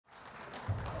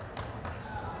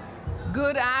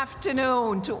Good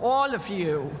afternoon to all of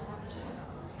you.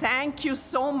 Thank you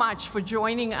so much for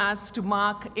joining us to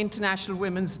mark International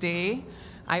Women's Day.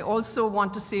 I also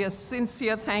want to say a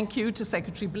sincere thank you to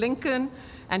Secretary Blinken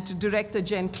and to Director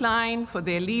Jen Klein for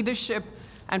their leadership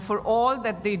and for all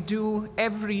that they do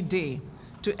every day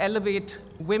to elevate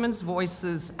women's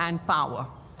voices and power.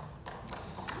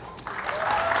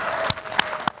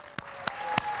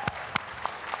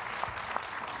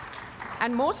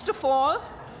 And most of all,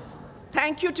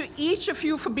 thank you to each of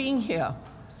you for being here.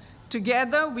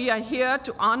 Together, we are here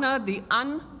to honor the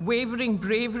unwavering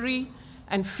bravery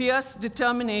and fierce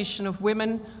determination of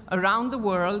women around the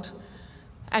world,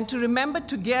 and to remember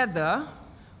together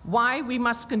why we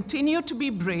must continue to be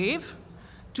brave,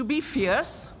 to be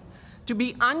fierce, to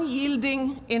be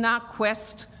unyielding in our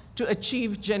quest to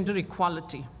achieve gender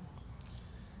equality.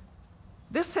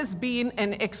 This has been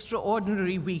an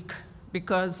extraordinary week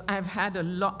because have had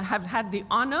the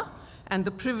honor and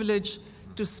the privilege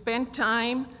to spend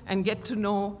time and get to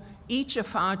know each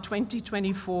of our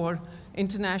 2024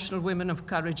 International Women of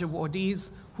Courage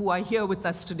awardees who are here with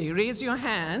us today. Raise your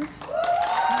hands.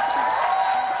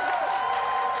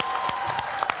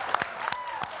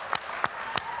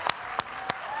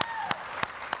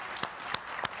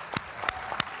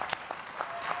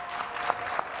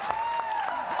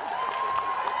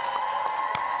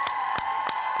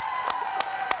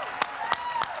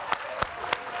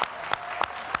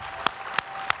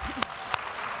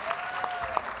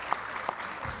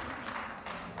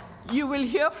 You will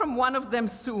hear from one of them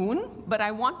soon, but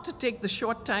I want to take the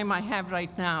short time I have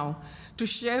right now to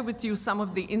share with you some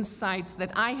of the insights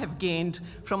that I have gained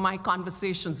from my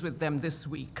conversations with them this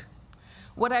week.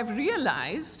 What I've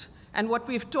realized, and what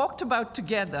we've talked about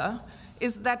together,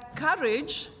 is that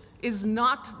courage is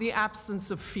not the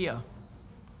absence of fear.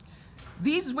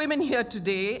 These women here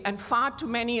today, and far too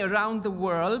many around the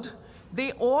world,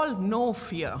 they all know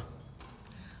fear.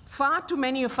 Far too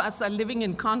many of us are living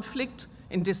in conflict,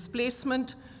 in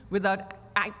displacement, without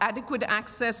adequate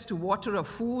access to water or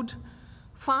food.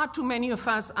 Far too many of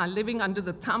us are living under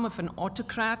the thumb of an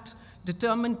autocrat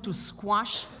determined to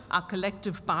squash our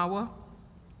collective power.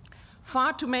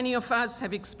 Far too many of us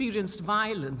have experienced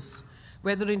violence,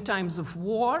 whether in times of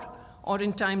war or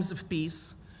in times of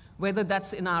peace, whether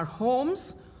that's in our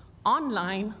homes,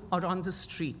 online, or on the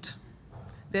street.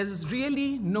 There's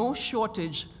really no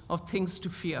shortage of things to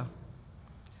fear.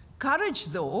 Courage,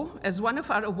 though, as one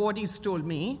of our awardees told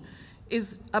me,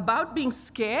 is about being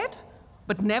scared,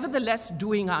 but nevertheless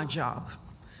doing our job.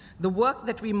 The work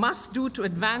that we must do to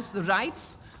advance the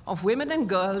rights of women and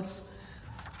girls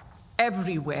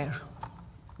everywhere,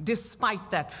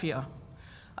 despite that fear.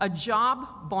 A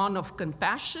job born of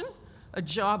compassion, a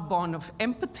job born of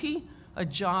empathy, a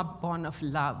job born of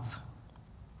love.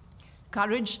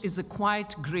 Courage is a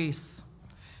quiet grace.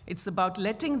 It's about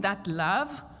letting that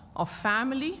love of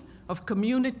family, of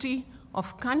community,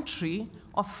 of country,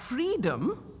 of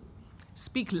freedom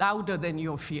speak louder than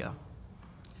your fear.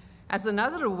 As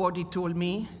another awardee told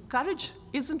me, courage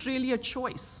isn't really a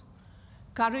choice.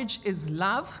 Courage is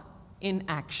love in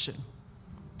action.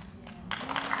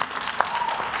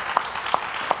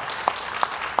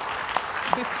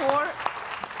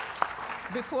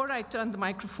 Before I turn the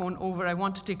microphone over, I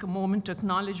want to take a moment to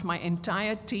acknowledge my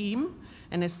entire team,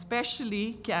 and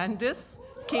especially Candace,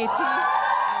 Katie,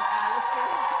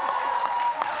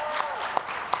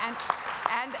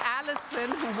 and Allison,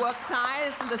 who worked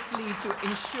tirelessly to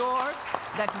ensure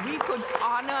that we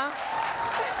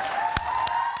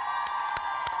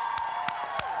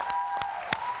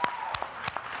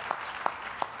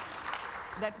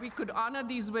could honor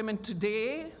these women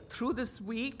today, through this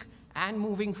week, and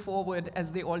moving forward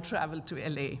as they all travel to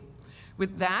LA.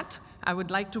 With that, I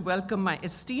would like to welcome my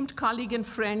esteemed colleague and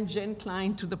friend, Jen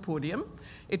Klein, to the podium.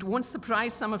 It won't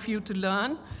surprise some of you to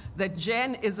learn that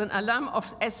Jen is an alum of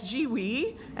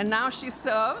SGW, and now she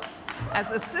serves as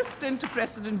assistant to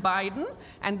President Biden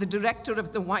and the director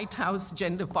of the White House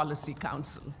Gender Policy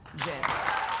Council. Jen.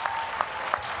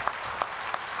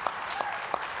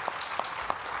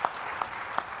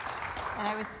 And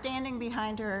I was standing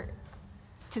behind her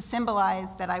to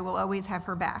symbolize that I will always have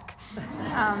her back.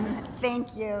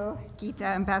 Thank you, Geeta,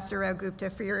 Ambassador Rao Gupta,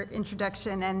 for your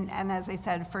introduction, and as I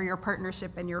said, for your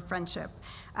partnership and your friendship.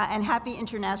 And happy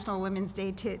International Women's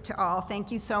Day to all.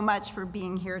 Thank you so much for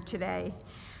being here today.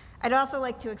 I'd also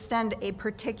like to extend a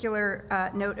particular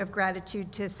note of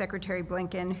gratitude to Secretary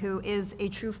Blinken, who is a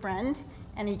true friend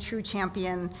and a true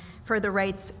champion for the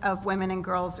rights of women and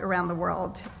girls around the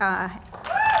world.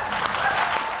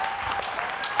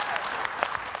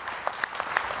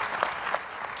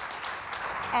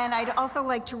 And I'd also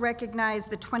like to recognize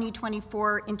the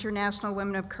 2024 International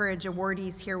Women of Courage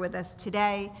awardees here with us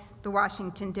today, the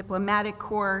Washington Diplomatic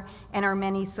Corps, and our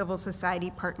many civil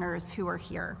society partners who are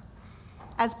here.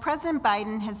 As President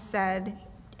Biden has said,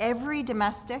 every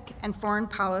domestic and foreign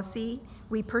policy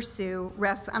we pursue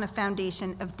rests on a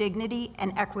foundation of dignity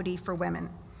and equity for women.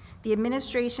 The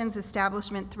administration's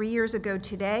establishment 3 years ago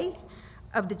today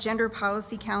of the Gender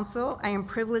Policy Council I am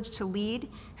privileged to lead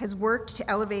has worked to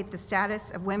elevate the status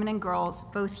of women and girls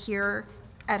both here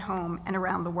at home and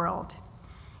around the world.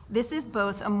 This is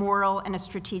both a moral and a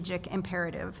strategic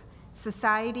imperative.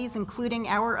 Societies, including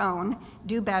our own,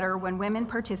 do better when women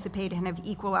participate and have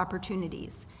equal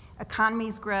opportunities.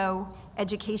 Economies grow,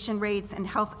 education rates and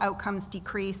health outcomes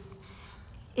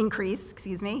increase,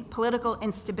 political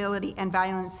instability and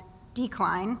violence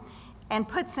decline, and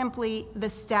put simply, the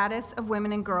status of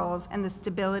women and girls and the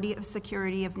stability of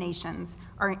security of nations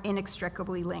are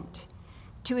inextricably linked.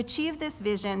 To achieve this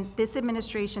vision, this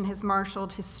administration has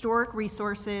marshaled historic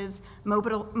resources,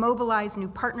 mobilized new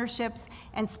partnerships,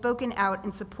 and spoken out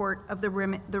in support of the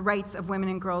rights of women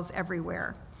and girls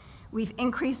everywhere. We've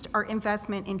increased our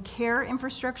investment in care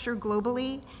infrastructure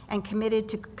globally and committed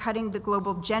to cutting the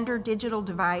global gender digital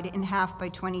divide in half by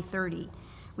 2030.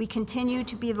 We continue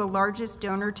to be the largest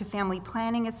donor to family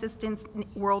planning assistance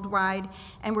worldwide,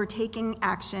 and we're taking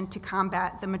action to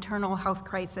combat the maternal health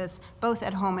crisis, both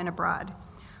at home and abroad.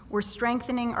 We're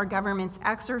strengthening our government's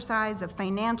exercise of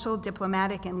financial,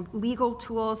 diplomatic, and legal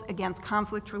tools against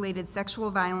conflict-related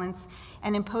sexual violence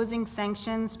and imposing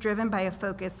sanctions driven by a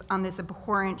focus on this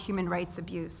abhorrent human rights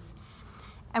abuse.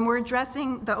 And we're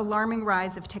addressing the alarming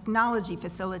rise of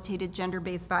technology-facilitated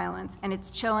gender-based violence and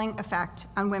its chilling effect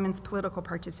on women's political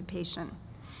participation.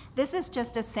 This is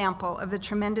just a sample of the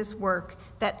tremendous work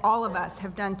that all of us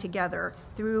have done together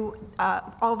through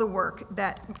all the work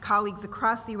that colleagues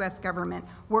across the U.S. government,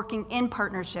 working in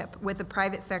partnership with the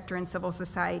private sector and civil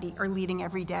society, are leading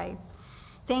every day.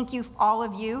 Thank you, all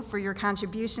of you, for your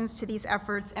contributions to these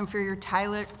efforts and for your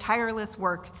tireless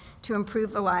work to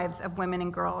improve the lives of women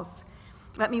and girls.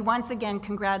 Let me once again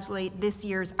congratulate this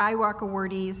year's IWOC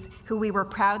awardees, who we were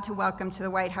proud to welcome to the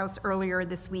White House earlier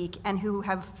this week and who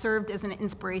have served as an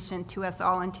inspiration to us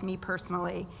all and to me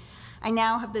personally. I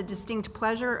now have the distinct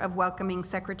pleasure of welcoming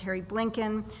Secretary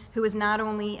Blinken, who is not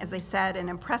only, as I said, an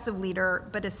impressive leader,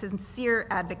 but a sincere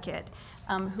advocate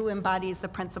who embodies the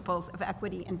principles of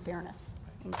equity and fairness.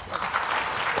 Thank you.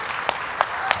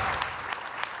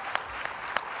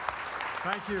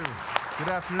 Thank you. Good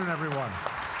afternoon, everyone.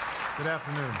 Good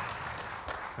afternoon,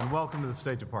 and welcome to the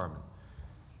State Department.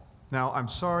 Now, I'm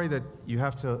sorry that you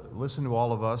have to listen to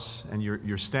all of us, and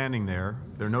you're standing there.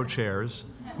 There are no chairs.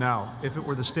 Now, if it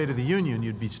were the State of the Union,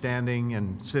 you'd be standing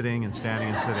and sitting and standing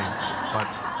and sitting.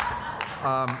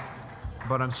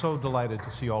 But I'm so delighted to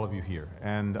see all of you here,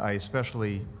 and I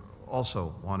especially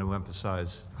also want to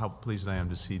emphasize how pleased I am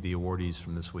to see the awardees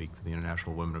from this week for the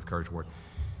International Women of Courage Award.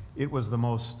 It was the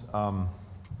most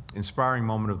inspiring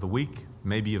moment of the week,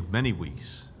 maybe of many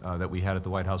weeks, that we had at the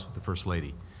White House with the First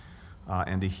Lady.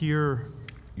 And to hear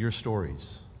your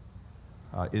stories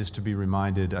is to be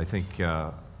reminded, I think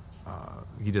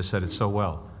he just said it so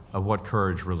well, of what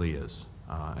courage really is.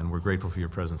 And we're grateful for your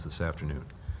presence this afternoon.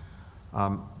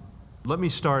 Let me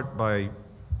start by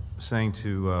saying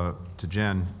to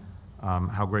Jen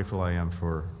how grateful I am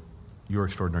for your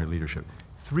extraordinary leadership.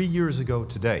 3 years ago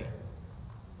today,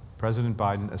 President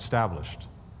Biden established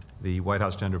the White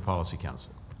House Gender Policy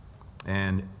Council.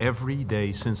 And every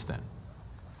day since then,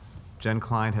 Jen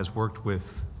Klein has worked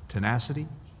with tenacity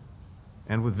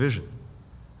and with vision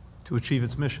to achieve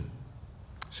its mission.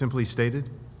 Simply stated,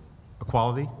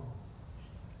 equality,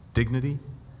 dignity,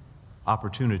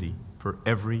 opportunity for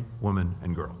every woman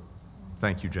and girl.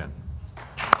 Thank you, Jen.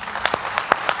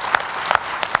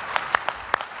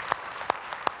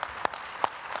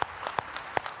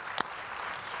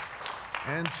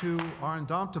 And to our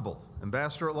indomitable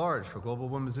Ambassador at Large for Global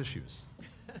Women's Issues.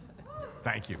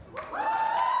 Thank you.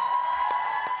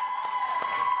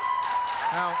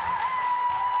 Now,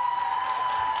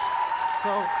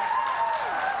 so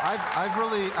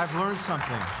I've learned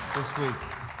something this week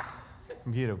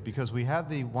from Guido, because we had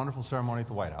the wonderful ceremony at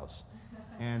the White House,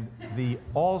 and the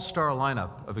all-star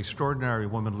lineup of extraordinary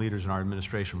women leaders in our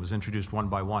administration was introduced one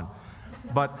by one.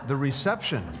 But the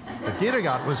reception that Guido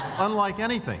got was unlike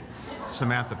anything.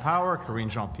 Samantha Power, Karine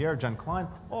Jean-Pierre, Jen Klein,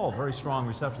 all very strong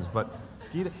receptions. But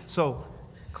so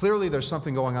clearly there's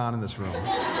something going on in this room.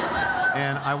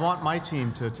 And I want my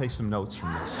team to take some notes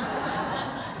from this.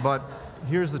 But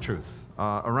here's the truth.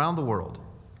 Around the world,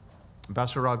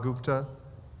 Ambassador Gupta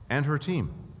and her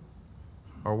team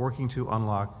are working to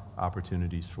unlock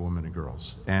opportunities for women and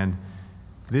girls. And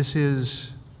this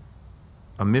is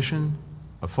a mission,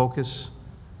 a focus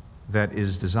that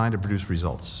is designed to produce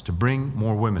results, to bring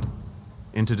more women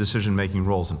into decision-making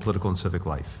roles in political and civic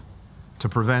life, to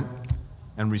prevent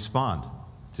and respond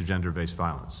to gender-based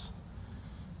violence.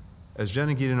 As Jen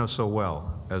and Gita know so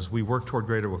well, as we work toward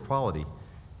greater equality,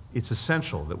 it's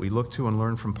essential that we look to and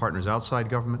learn from partners outside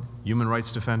government, human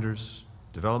rights defenders,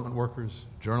 development workers,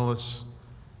 journalists,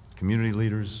 community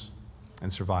leaders,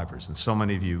 and survivors. And so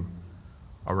many of you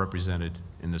are represented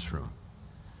in this room.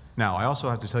 Now, I also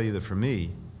have to tell you that for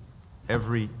me,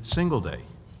 every single day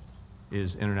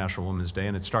is International Women's Day,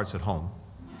 and it starts at home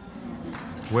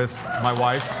with my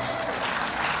wife,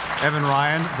 Evan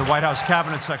Ryan, the White House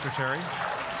Cabinet Secretary,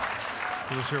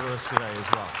 who is here with us today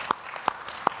as well.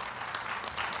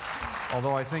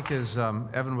 Although I think, as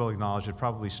Evan will acknowledge, it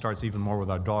probably starts even more with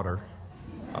our daughter,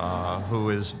 who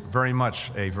is very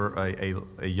much a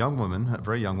young woman, a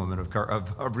very young woman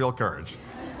of real courage.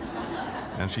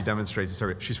 And she demonstrates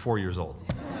it. She's 4 years old.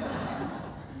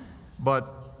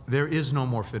 But there is no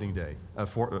more fitting way,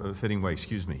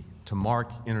 to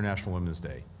mark International Women's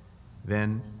Day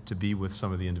than to be with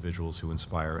some of the individuals who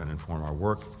inspire and inform our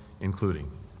work,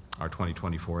 including our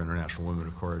 2024 International Women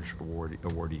of Courage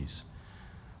awardees.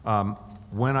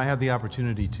 When I had the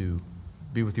opportunity to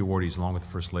be with the awardees along with the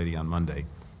First Lady on Monday,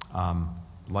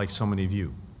 like so many of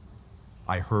you,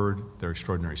 I heard their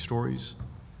extraordinary stories,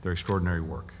 their extraordinary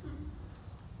work.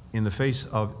 In the face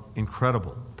of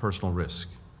incredible personal risk,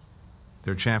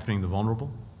 they're championing the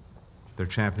vulnerable, they're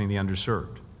championing the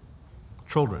underserved,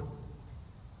 children,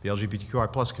 the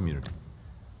LGBTQI+ community,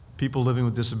 people living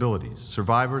with disabilities,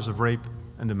 survivors of rape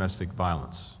and domestic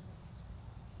violence.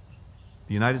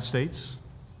 The United States,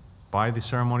 by the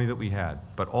ceremony that we had,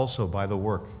 but also by the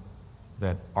work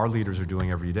that our leaders are doing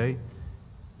every day,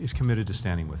 is committed to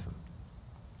standing with them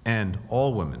and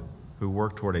all women who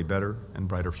work toward a better and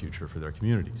brighter future for their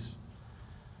communities.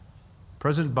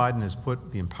 President Biden has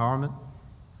put the empowerment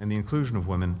and the inclusion of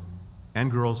women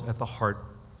and girls at the heart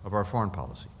of our foreign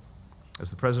policy. As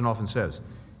the President often says,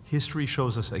 history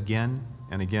shows us again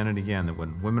and again and again that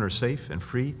when women are safe and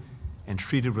free and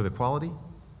treated with equality,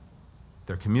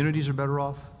 their communities are better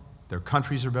off, their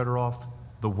countries are better off,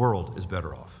 the world is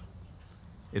better off.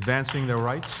 Advancing their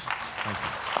rights, thank you.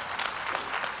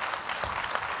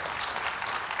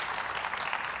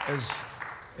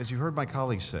 As you heard my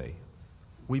colleagues say,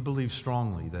 we believe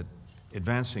strongly that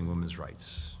advancing women's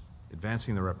rights,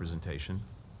 advancing their representation,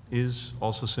 is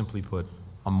also, simply put,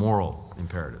 a moral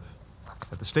imperative.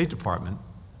 At the State Department,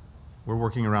 we're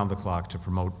working around the clock to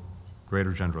promote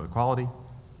greater gender equality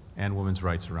and women's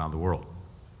rights around the world.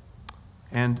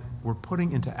 And we're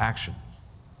putting into action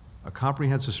a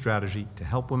comprehensive strategy to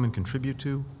help women contribute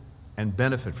to and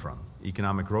benefit from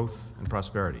economic growth and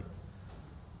prosperity.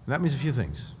 And that means a few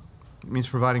things. It means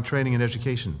providing training and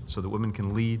education so that women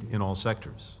can lead in all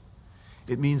sectors.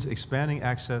 It means expanding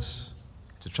access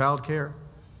to childcare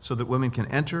so that women can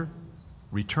enter,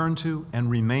 return to, and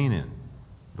remain in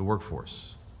the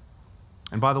workforce.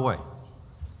 And by the way,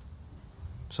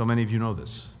 so many of you know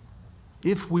this,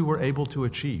 if we were able to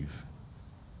achieve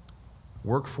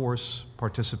workforce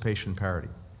participation parity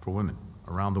for women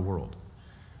around the world,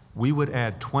 we would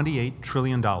add $28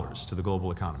 trillion to the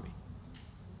global economy.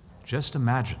 Just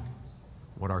imagine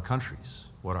what our countries,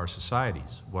 what our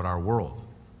societies, what our world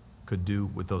could do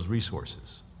with those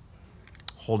resources.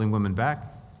 Holding women back,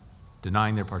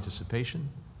 denying their participation,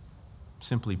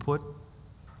 simply put,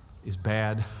 is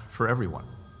bad for everyone.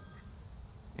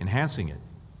 Enhancing it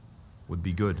would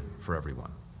be good for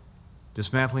everyone.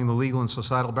 Dismantling the legal and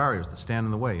societal barriers that stand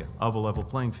in the way of a level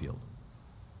playing field.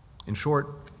 In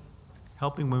short,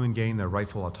 helping women gain their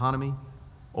rightful autonomy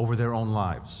over their own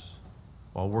lives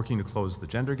while working to close the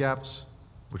gender gaps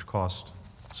which cost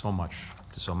so much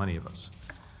to so many of us.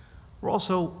 We're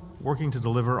also working to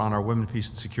deliver on our Women, Peace,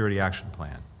 and Security Action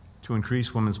Plan to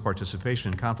increase women's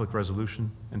participation in conflict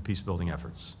resolution and peace-building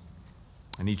efforts.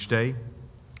 And each day,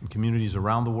 in communities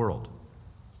around the world,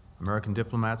 American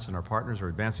diplomats and our partners are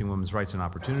advancing women's rights and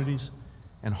opportunities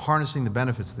and harnessing the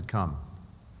benefits that come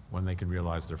when they can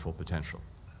realize their full potential.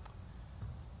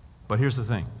 But here's the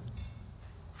thing.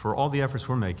 For all the efforts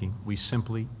we're making, we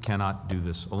simply cannot do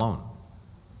this alone.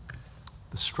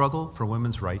 The struggle for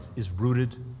women's rights is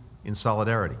rooted in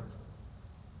solidarity.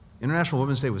 International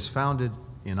Women's Day was founded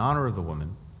in honor of the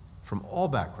women from all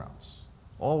backgrounds,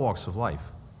 all walks of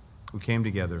life, who came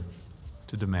together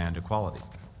to demand equality.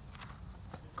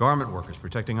 Garment workers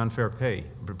protesting unfair pay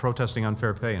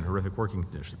and horrific working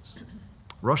conditions.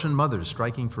 Russian mothers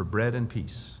striking for bread and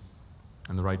peace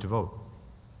and the right to vote.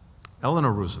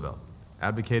 Eleanor Roosevelt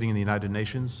advocating in the United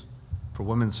Nations for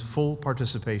women's full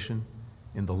participation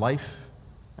in the life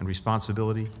and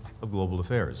responsibility of global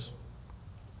affairs.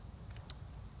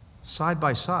 Side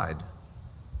by side,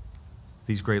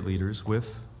 these great leaders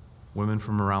with women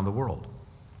from around the world.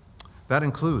 That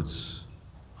includes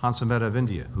Hansameta of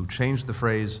India, who changed the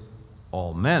phrase,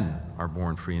 "all men are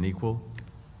born free and equal,"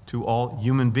 to "all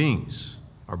human beings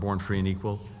are born free and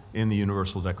equal" in the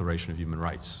Universal Declaration of Human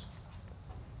Rights.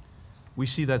 We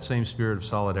see that same spirit of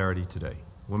solidarity today.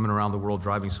 Women around the world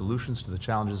driving solutions to the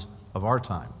challenges of our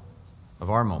time, of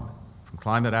our moment, from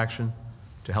climate action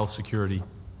to health security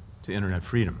to internet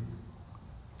freedom.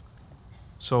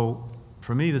 So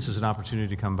for me, this is an opportunity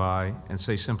to come by and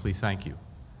say simply thank you.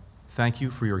 Thank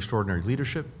you for your extraordinary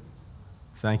leadership.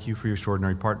 Thank you for your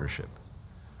extraordinary partnership.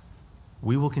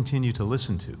 We will continue to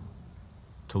listen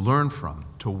to learn from,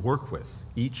 to work with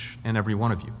each and every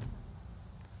one of you.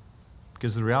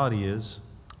 Because the reality is,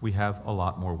 we have a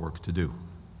lot more work to do.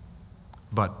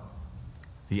 But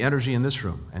the energy in this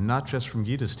room, and not just from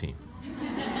Gita's team,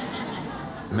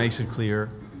 makes it clear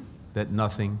that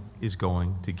nothing is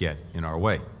going to get in our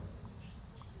way.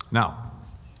 Now,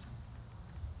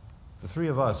 the three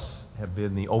of us have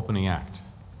been the opening act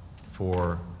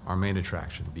for our main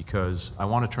attraction, because I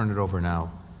want to turn it over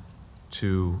now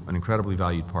to an incredibly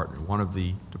valued partner, one of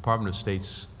the Department of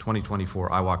State's 2024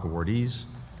 IWOC awardees,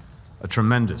 a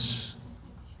tremendous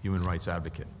human rights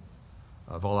advocate,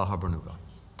 Vola Habernuga.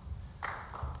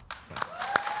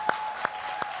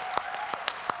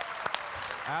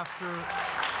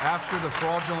 After the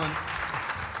fraudulent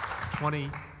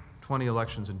 2020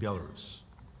 elections in Belarus,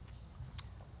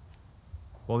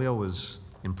 Volia was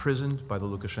imprisoned by the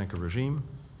Lukashenko regime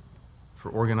for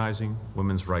organizing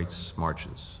women's rights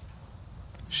marches.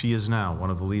 She is now one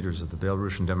of the leaders of the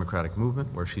Belarusian Democratic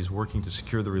Movement, where she's working to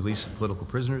secure the release of political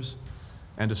prisoners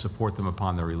and to support them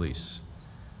upon their release.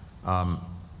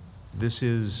 This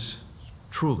is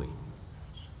truly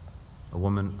a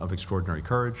woman of extraordinary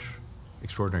courage,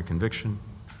 extraordinary conviction,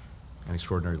 and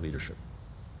extraordinary leadership.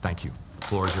 Thank you. The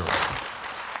floor is yours.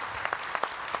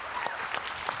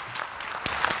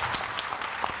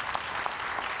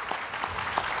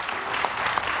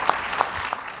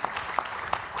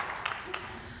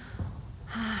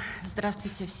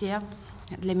 Здравствуйте все.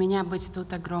 Для меня быть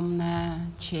тут огромная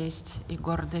честь и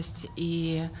гордость,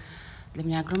 и для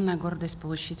меня огромная гордость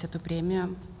получить эту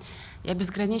премию. Я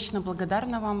безгранично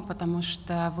благодарна вам, потому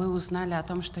что вы узнали о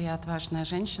том, что я отважная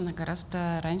женщина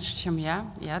гораздо раньше, чем я.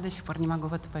 Я до сих пор не могу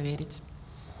в это поверить.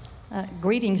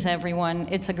 Greetings, everyone.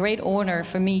 It's a great honor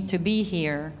for me to be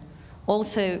here.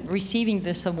 Also, receiving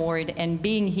this award and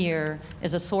being here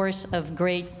is a source of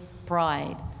great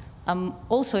pride. I'm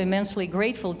also immensely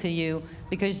grateful to you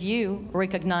because you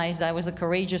recognized I was a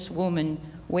courageous woman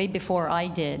way before I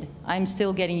did. I'm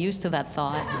still getting used to that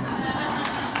thought.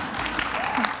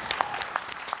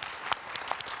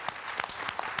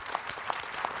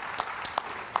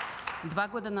 2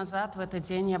 года назад в этот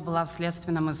день я была в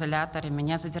следственном изоляторе.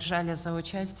 Меня задержали за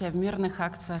участие в мирных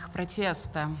акциях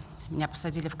протеста. Меня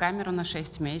посадили в камеру на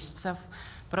 6 месяцев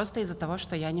просто из-за того,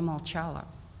 что я не молчала.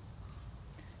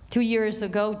 2 years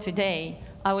ago today,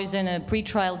 I was in a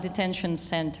pretrial detention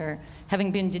center,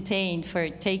 having been detained for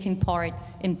taking part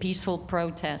in peaceful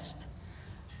protest.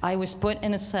 I was put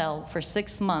in a cell for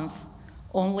 6 months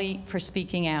only for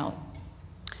speaking out.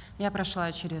 Я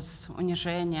прошла через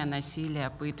унижение, насилие,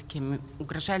 пытки.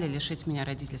 Угрожали лишить меня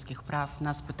родительских прав.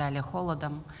 Нас пытали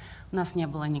холодом. У нас не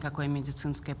было никакой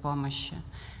медицинской помощи.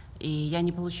 И я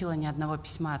не получила ни одного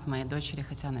письма от моей дочери,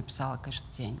 хотя она писала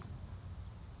каждый день.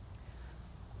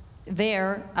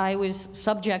 There, I was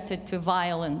subjected to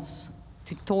violence,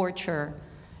 to torture,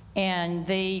 and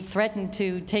they threatened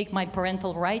to take my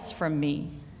parental rights from me.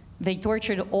 They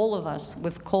tortured all of us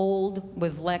with cold,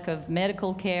 with lack of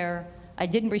medical care. I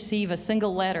didn't receive a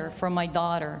single letter from my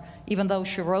daughter, even though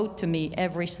she wrote to me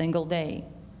every single day.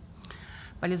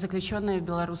 Политзаключенные в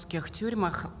белорусских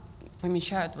тюрьмах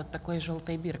помечают вот такой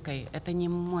желтой биркой. Это не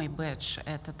мой бэдж,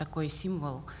 это такой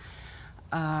символ.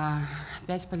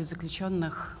 5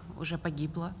 политзаключенных уже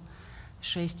погибло,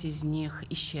 6 из них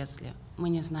исчезли. Мы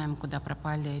не знаем, куда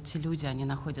пропали эти люди, они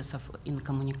находятся в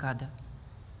инкоммуникадо.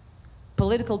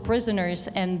 Political prisoners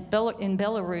in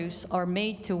Belarus are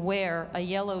made to wear a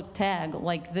yellow tag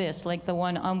like this, like the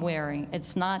one I'm wearing.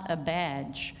 It's not a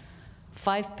badge.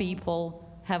 5 people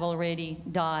have already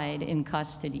died in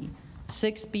custody.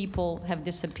 6 people have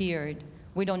disappeared.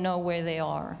 We don't know where they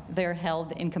are. They're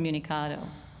held incommunicado.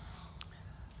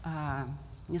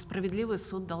 Несправедливый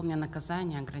суд дал мне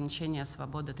наказание, ограничение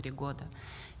свободы 3 года.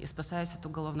 И спасаясь от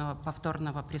уголовного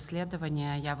повторного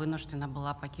преследования, я вынуждена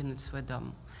была покинуть свой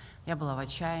дом. Я была в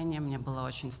отчаянии, мне было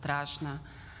очень страшно.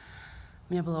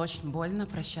 Мне было очень больно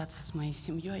прощаться с моей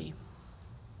семьей.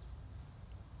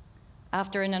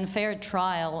 After an unfair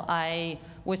trial, I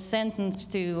was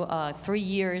sentenced to 3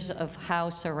 years of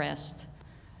house arrest.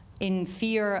 In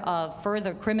fear of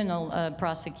further criminal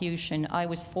prosecution, I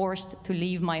was forced to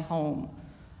leave my home.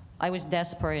 I was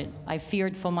desperate. I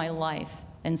feared for my life,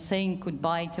 and saying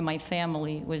goodbye to my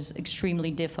family was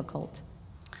extremely difficult.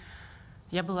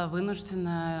 Я была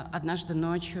вынуждена однажды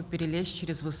ночью перелезть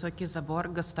через высокий забор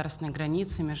государственной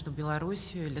границы между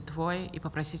Белоруссией и Литвой и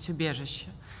попросить убежище.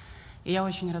 И я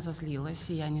очень разозлилась,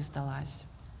 и я не сдалась.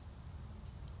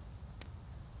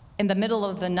 In the middle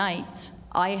of the night,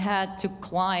 I had to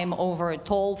climb over a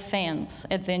tall fence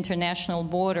at the international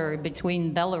border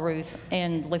between Belarus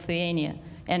and Lithuania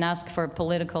and ask for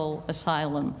political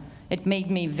asylum. It made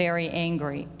me very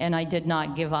angry, and I did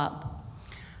not give up.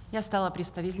 Я стала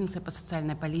представительницей по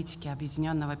социальной политике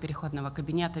Объединенного переходного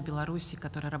кабинета Беларуси,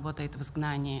 который работает в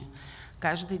изгнании.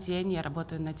 Каждый день я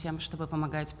работаю над тем, чтобы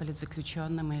помогать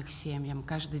политзаключенным и их семьям.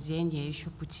 Каждый день я ищу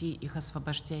пути их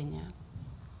освобождения.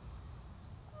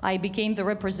 I became the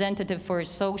representative for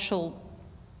social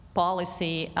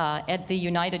policy at the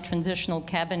United Transitional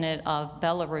Cabinet of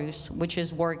Belarus, which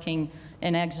is working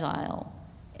in exile.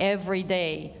 Every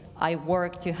day, I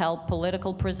work to help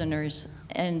political prisoners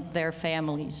and their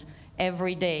families.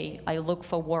 Every day, I look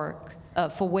for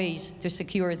ways to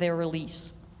secure their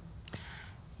release.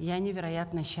 Я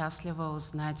невероятно счастлива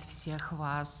узнать всех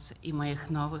вас и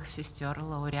моих новых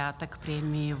сестер-лауреаток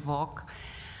премии ВОК.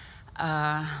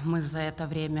 Мы за это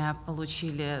время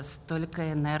получили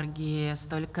столько энергии,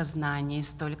 столько знаний,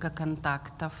 столько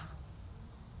контактов.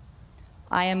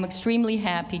 I am extremely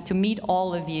happy to meet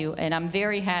all of you, and I'm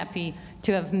very happy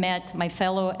to have met my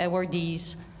fellow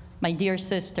awardees, my dear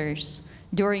sisters.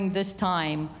 During this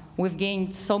time, we've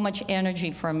gained so much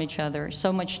energy from each other,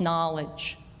 so much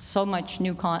knowledge, so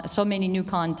many new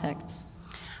contacts.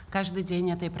 Каждый день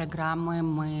этой программы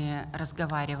мы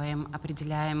разговариваем,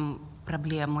 определяем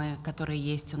проблемы, которые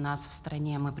есть у нас в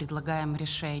стране, мы предлагаем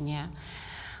решения.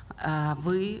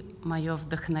 Вы — мое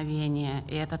вдохновение,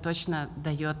 и это точно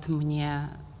дает мне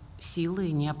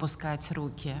силы не опускать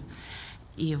руки.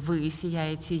 И вы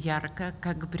сияете ярко,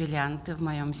 как бриллианты в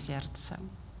моем сердце.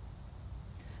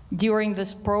 During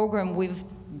this program, we've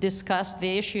discussed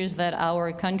the issues that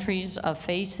our countries are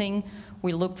facing.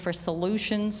 We looked for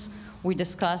solutions. We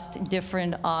discussed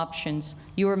different options.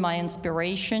 You are my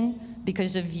inspiration.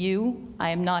 Because of you, I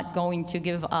am not going to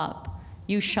give up.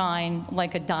 You shine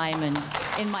like a diamond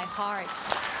in my heart.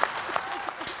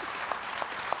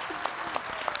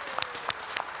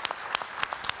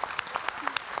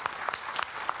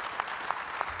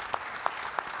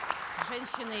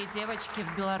 Женщины и девочки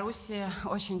в Беларуси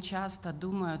очень часто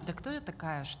думают: да кто я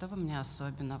такая, что во мне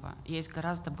особенного? Есть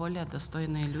гораздо более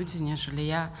достойные люди, нежели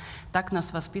я. Так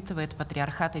нас воспитывает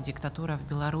патриархат и диктатура в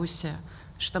Беларуси,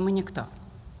 что мы никто.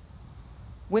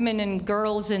 Women and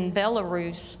girls in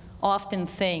Belarus often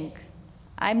think,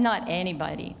 I'm not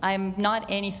anybody. I'm not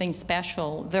anything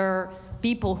special. There are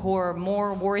people who are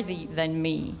more worthy than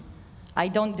me. I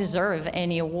don't deserve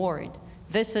any award.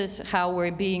 This is how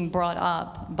we're being brought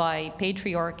up by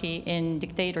patriarchy and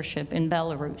dictatorship in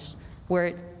Belarus.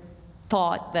 We're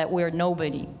taught that we're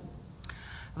nobody.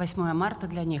 8 марта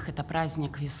для них — это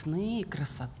праздник весны и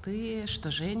красоты, что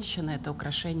женщина — это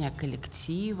украшение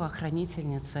коллектива,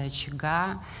 хранительница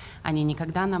очага. Они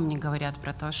никогда нам не говорят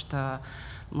про то, что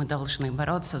мы должны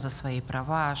бороться за свои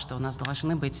права, что у нас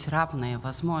должны быть равные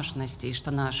возможности и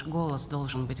что наш голос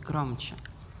должен быть громче.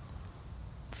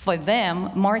 For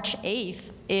them, March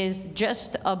 8th is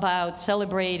just about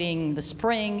celebrating the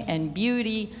spring and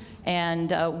beauty,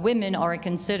 and women are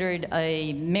considered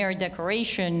a mere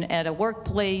decoration at a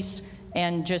workplace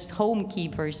and just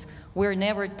homekeepers. We're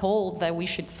never told that we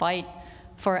should fight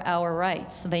for our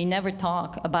rights. They never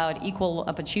talk about equal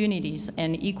opportunities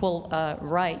and equal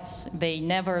rights. They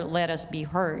never let us be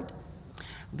heard.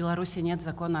 В Беларуси нет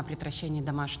закона о прекращении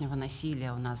домашнего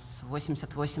насилия. У нас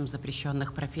 88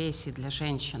 запрещенных профессий для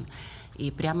женщин.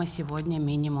 И прямо сегодня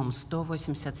минимум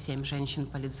 187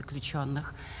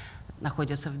 женщин-политзаключенных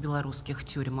находятся в белорусских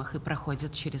тюрьмах и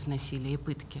проходят через насилие и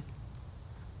пытки.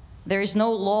 There is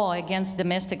no law against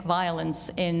domestic violence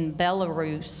in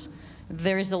Belarus.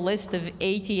 There is a list of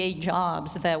 88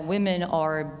 jobs that women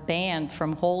are banned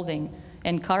from holding.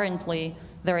 And currently,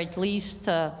 there are at least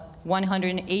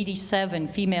 187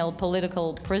 female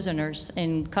political prisoners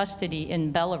in custody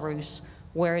in Belarus,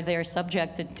 where they're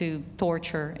subjected to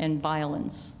torture and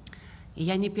violence. И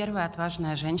я не первая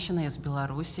отважная женщина из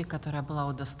Беларуси, которая была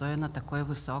удостоена такой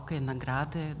высокой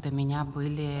награды. До меня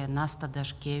были Наста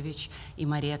Дашкевич и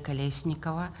Мария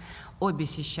Колесникова. Обе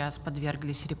сейчас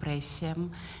подверглись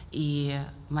репрессиям. И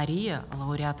Мария,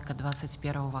 лауреатка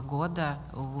 21 года,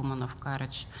 Woman of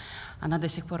Courage, она до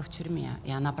сих пор в тюрьме,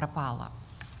 и она пропала.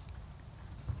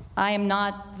 I am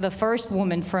not the first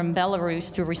woman from Belarus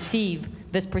to receive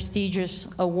this prestigious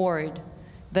award.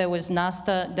 There was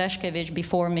Nasta Dashkevich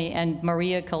before me and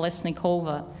Maria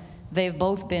Kolesnikova. They've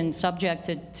both been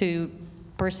subjected to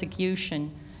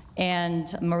persecution.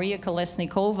 And Maria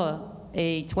Kolesnikova,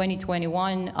 a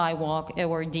 2021 IWOC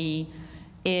awardee,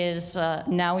 is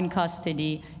now in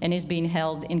custody and is being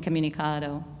held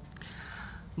incommunicado.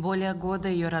 Более года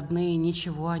ее родные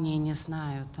ничего о ней не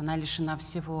знают. Она лишена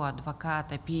всего: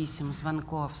 адвоката, писем,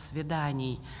 звонков,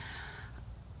 свиданий.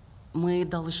 Мы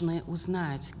должны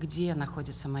узнать, где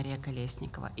находится Мария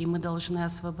Колесникова, и мы должны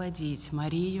освободить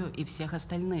Марию и всех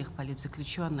остальных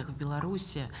политзаключенных в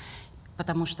Беларуси,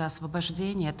 потому что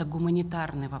освобождение — это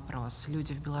гуманитарный вопрос.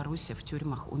 Люди в Беларуси в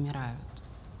тюрьмах умирают.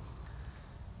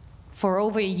 For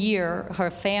over a year, her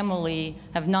family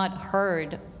have not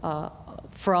heard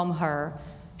from her.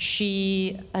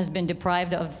 She has been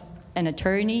deprived of an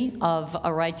attorney, of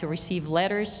a right to receive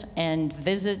letters and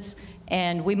visits,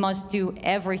 and we must do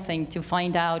everything to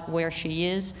find out where she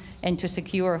is and to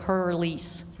secure her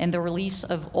release and the release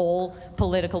of all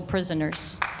political prisoners.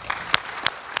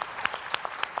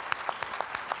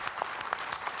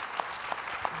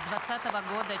 С 2020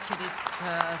 года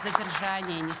через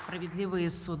задержание и несправедливые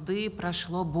суды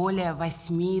прошло более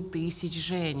 8 тысяч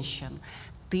женщин.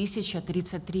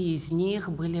 1033 из них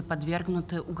были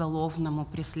подвергнуты уголовному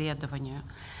преследованию,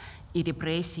 и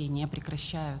репрессии не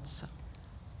прекращаются.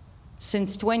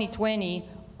 Since 2020,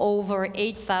 over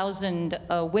 8,000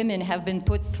 women have been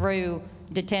put through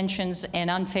detentions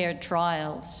and unfair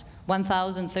trials.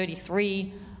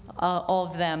 1,033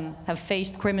 of them have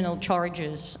faced criminal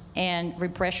charges, and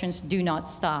repressions do not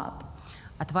stop.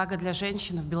 Отвага для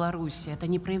женщин в Беларуси — это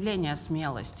не проявление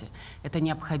смелости, это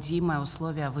необходимое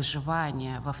условие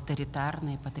выживания в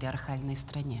авторитарной патриархальной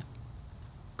стране.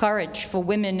 Courage for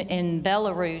women in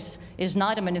Belarus is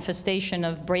not a manifestation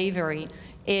of bravery.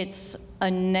 It's a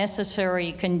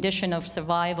necessary condition of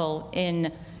survival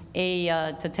in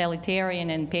a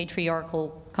totalitarian and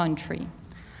patriarchal country.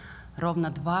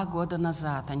 Ровно 2 года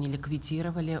назад они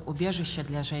ликвидировали убежище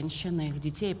для женщин и их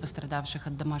детей, пострадавших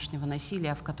от домашнего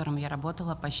насилия, в котором я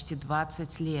работала почти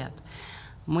 20 лет.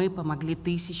 Мы помогли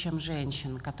тысячам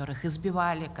женщин, которых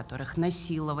избивали, которых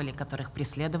насиловали, которых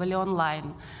преследовали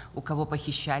онлайн, у кого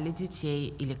похищали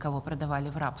детей или кого продавали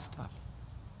в рабство.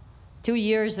 2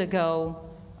 years ago,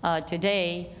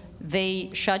 today, they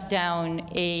shut down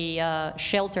a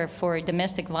shelter for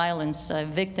domestic violence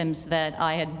victims that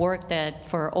I had worked at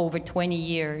for over 20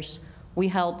 years. We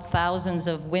helped thousands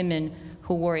of women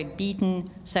who were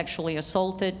beaten, sexually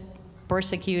assaulted,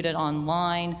 persecuted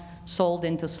online, sold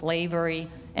into slavery,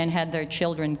 and had their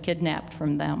children kidnapped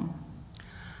from them.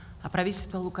 А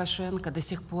правительство Лукашенко до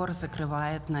сих пор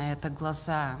закрывает на это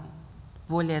глаза.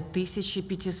 Более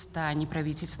 1500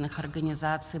 неправительственных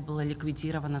организаций было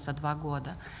ликвидировано за 2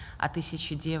 года, а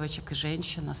тысячи девочек и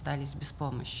женщин остались без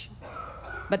помощи.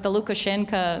 But the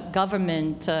Lukashenko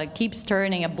government keeps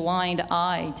turning a blind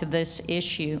eye to this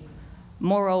issue.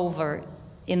 Moreover,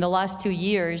 in the last 2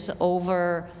 years,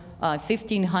 over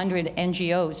 1,500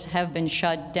 NGOs have been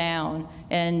shut down,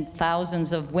 and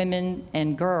thousands of women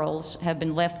and girls have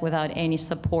been left without any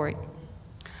support.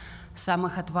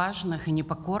 Самых отважных и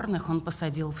непокорных он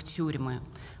посадил в тюрьмы.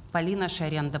 Полина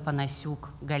Шаренда-Панасюк,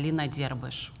 Галина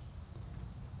Дербыш.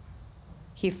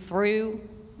 He threw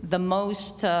the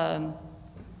most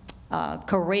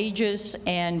courageous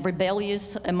and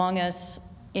rebellious among us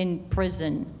in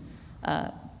prison.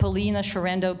 Polina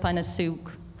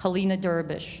Sharendo-Panasuk, Halina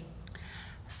Derbish.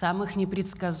 Самых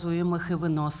непредсказуемых и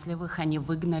выносливых они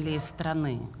выгнали из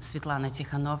страны. Светлана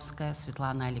Тихановская,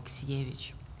 Светлана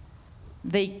Алексеевич.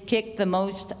 They kicked the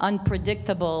most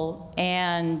unpredictable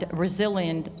and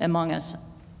resilient among us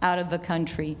out of the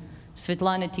country.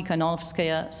 Svetlana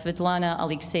Tikhanovskaya, Svetlana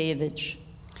Alexeyevich.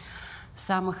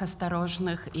 Самых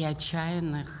осторожных и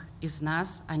отчаянных из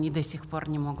нас они до сих пор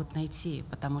не могут найти,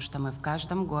 потому что мы в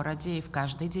каждом городе и в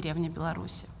каждой деревне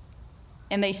Беларуси.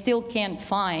 And they still can't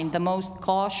find the most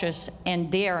cautious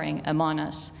and daring among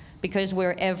us because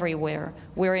we're everywhere.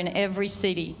 We're in every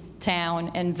city,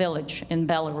 town, and village in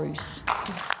Belarus.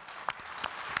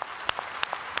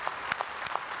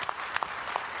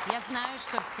 Я знаю,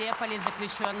 что все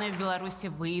политзаключенные в Беларуси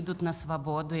выйдут на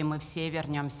свободу, и мы все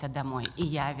вернемся домой, и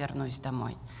я вернусь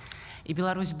домой. И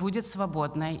Беларусь будет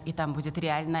свободной, и там будет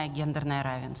реальное гендерное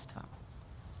равенство.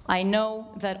 I know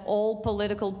that all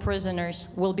political prisoners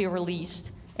will be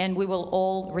released, and we will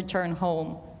all return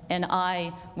home, and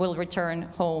I will return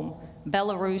home.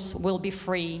 Belarus will be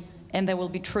free, and there will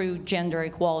be true gender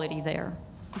equality there.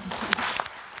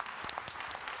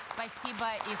 Спасибо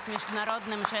и с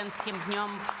Международным женским днем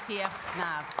всех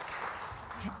нас.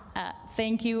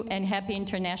 Thank you, and happy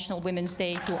International Women's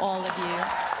Day to all of you.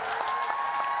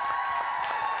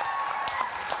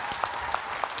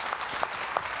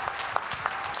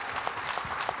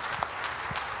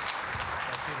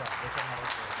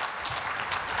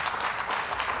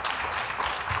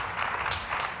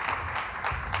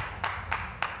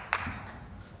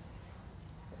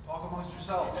 Talk amongst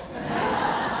yourselves.